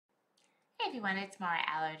Hey everyone, it's Mara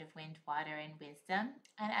Allard of Wind, Water, and Wisdom.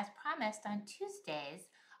 And as promised, on Tuesdays,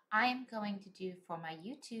 I'm going to do for my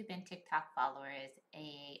YouTube and TikTok followers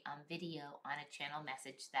a video on a channel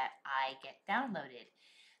message that I get downloaded.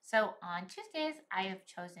 So on Tuesdays, I have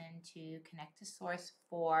chosen to connect to source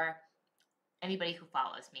for anybody who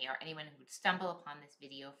follows me or anyone who would stumble upon this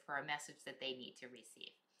video for a message that they need to receive.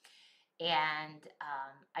 And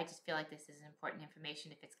I just feel like this is important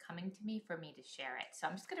information if it's coming to me for me to share it. So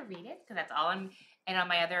I'm just going to read it because that's all and on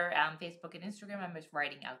my other Facebook and Instagram, I'm just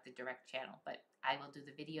writing out the direct channel. But I will do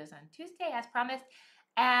the videos on Tuesday as promised.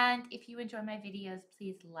 And if you enjoy my videos,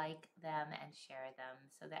 please like them and share them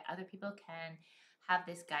so that other people can have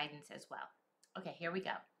this guidance as well. Okay, here we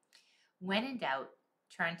go. When in doubt,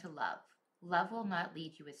 turn to love. Love will not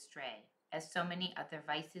lead you astray, as so many other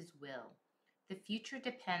vices will. The future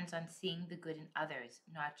depends on seeing the good in others,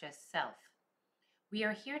 not just self. We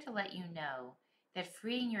are here to let you know that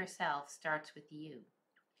freeing yourself starts with you.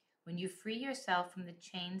 When you free yourself from the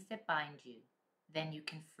chains that bind you, then you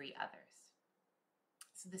can free others.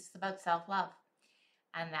 So this is about self-love,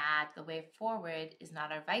 and that the way forward is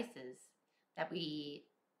not our vices that we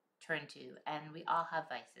turn to. And we all have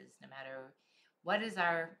vices, no matter what is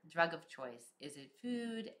our drug of choice. Is it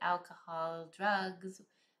food, alcohol, drugs,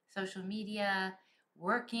 social media,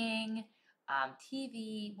 working,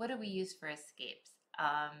 TV? What do we use for escapes?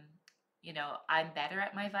 I'm better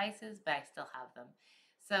at my vices, but I still have them.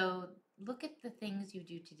 So look at the things you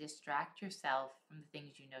do to distract yourself from the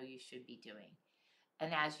things you know you should be doing.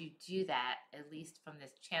 And as you do that, at least from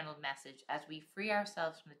this channeled message, as we free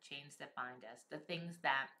ourselves from the chains that bind us, the things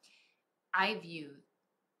that I view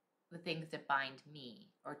the things that bind me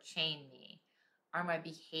or chain me are my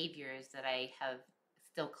behaviors that I have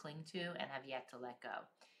still cling to and have yet to let go.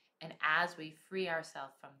 And as we free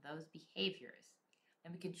ourselves from those behaviors,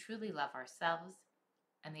 then we can truly love ourselves,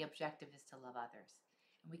 and the objective is to love others.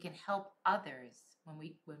 And we can help others when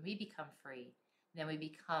we become free, then we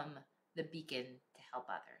become the beacon to help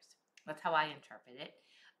others. That's how I interpret it.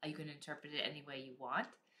 You can interpret it any way you want,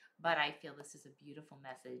 but I feel this is a beautiful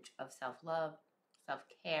message of self-love,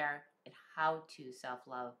 self-care, and how to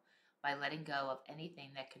self-love by letting go of anything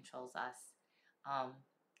that controls us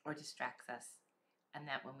or distracts us, and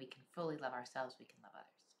that when we can fully love ourselves, we can love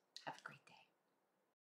others.